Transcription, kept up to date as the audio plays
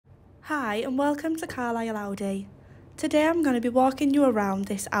Hi and welcome to Carlisle Audi. Today I'm going to be walking you around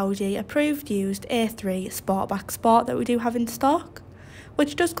this Audi approved used A3 Sportback Sport that we do have in stock,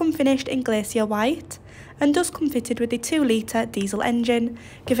 which does come finished in Glacier White and does come fitted with the 2-litre diesel engine,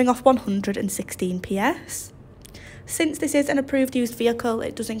 giving off 116 PS. Since this is an approved used vehicle,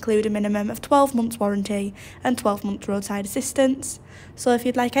 it does include a minimum of 12 months warranty and 12 months roadside assistance. So if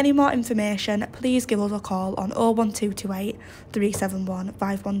you'd like any more information, please give us a call on 01228 371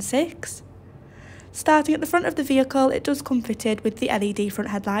 516. Starting at the front of the vehicle, it does come fitted with the LED front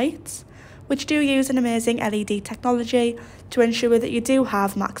headlights, which do use an amazing LED technology to ensure that you do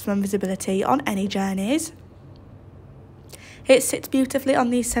have maximum visibility on any journeys. It sits beautifully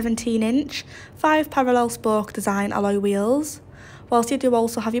on these 17-inch, 5 parallel spoke design alloy wheels, whilst you do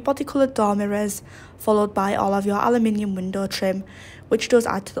also have your body coloured door mirrors, followed by all of your aluminium window trim, which does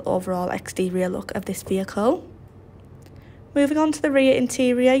add to the overall exterior look of this vehicle. Moving on to the rear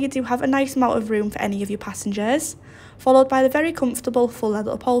interior, you do have a nice amount of room for any of your passengers, followed by the very comfortable full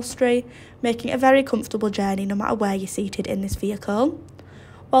leather upholstery, making it a very comfortable journey no matter where you're seated in this vehicle.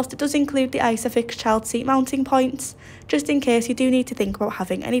 Whilst it does include the ISOFIX child seat mounting points, just in case you do need to think about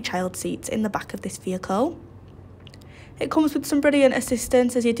having any child seats in the back of this vehicle. It comes with some brilliant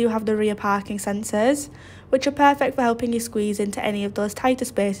assistance as you do have the rear parking sensors, which are perfect for helping you squeeze into any of those tighter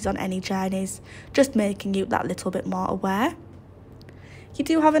spaces on any journeys, just making you that little bit more aware. You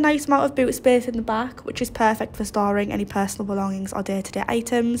do have a nice amount of boot space in the back, which is perfect for storing any personal belongings or day-to-day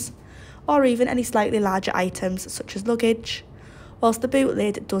items, or even any slightly larger items such as luggage, whilst the boot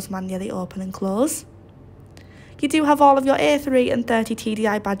lid does manually open and close. You do have all of your A3 and 30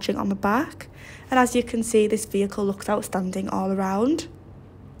 TDI badging on the back, and as you can see, this vehicle looks outstanding all around.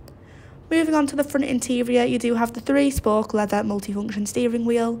 Moving on to the front interior, you do have the 3-spoke leather multifunction steering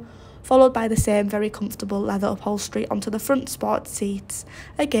wheel, followed by the same very comfortable leather upholstery onto the front sport seats,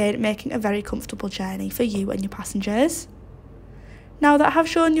 again making a very comfortable journey for you and your passengers. Now that I have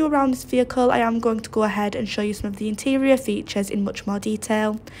shown you around this vehicle, I am going to go ahead and show you some of the interior features in much more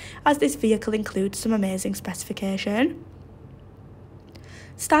detail, as this vehicle includes some amazing specification.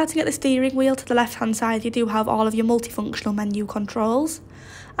 Starting at the steering wheel, to the left hand side you do have all of your multifunctional menu controls,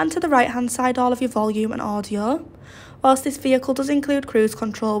 and to the right hand side all of your volume and audio, whilst this vehicle does include cruise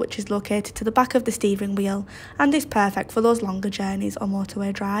control, which is located to the back of the steering wheel and is perfect for those longer journeys or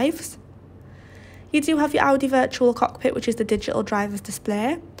motorway drives. You do have your Audi virtual cockpit, which is the digital driver's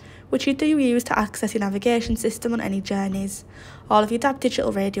display, which you do use to access your navigation system on any journeys, all of your DAB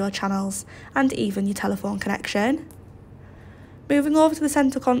digital radio channels, and even your telephone connection. Moving over to the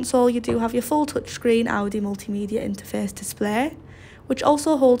centre console, you do have your full touchscreen Audi multimedia interface display, which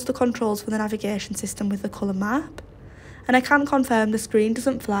also holds the controls for the navigation system with the colour map. And I can confirm the screen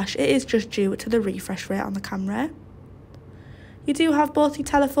doesn't flash, it is just due to the refresh rate on the camera. You do have both your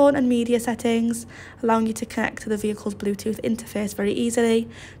telephone and media settings, allowing you to connect to the vehicle's Bluetooth interface very easily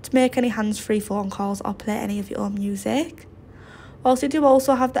to make any hands-free phone calls or play any of your own music. Whilst you do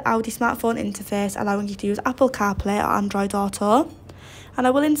also have the Audi smartphone interface, allowing you to use Apple CarPlay or Android Auto. And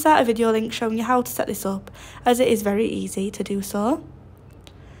I will insert a video link showing you how to set this up, as it is very easy to do so.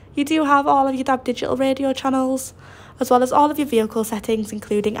 You do have all of your DAB digital radio channels, as well as all of your vehicle settings,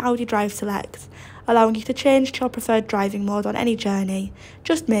 including Audi Drive Select, allowing you to change to your preferred driving mode on any journey,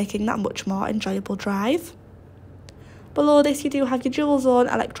 just making that much more enjoyable drive. Below this you do have your dual zone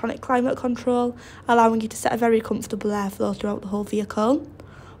electronic climate control, allowing you to set a very comfortable airflow throughout the whole vehicle,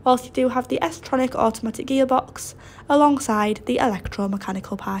 whilst you do have the tronic automatic gearbox, alongside the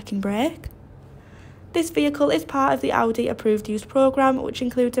electromechanical parking brake. This vehicle is part of the Audi approved used programme, which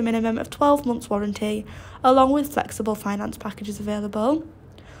includes a minimum of 12 months warranty, along with flexible finance packages available.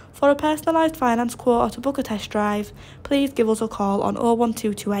 For a personalised finance quote or to book a test drive, please give us a call on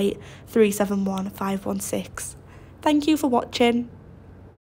 01228 371 516. Thank you for watching.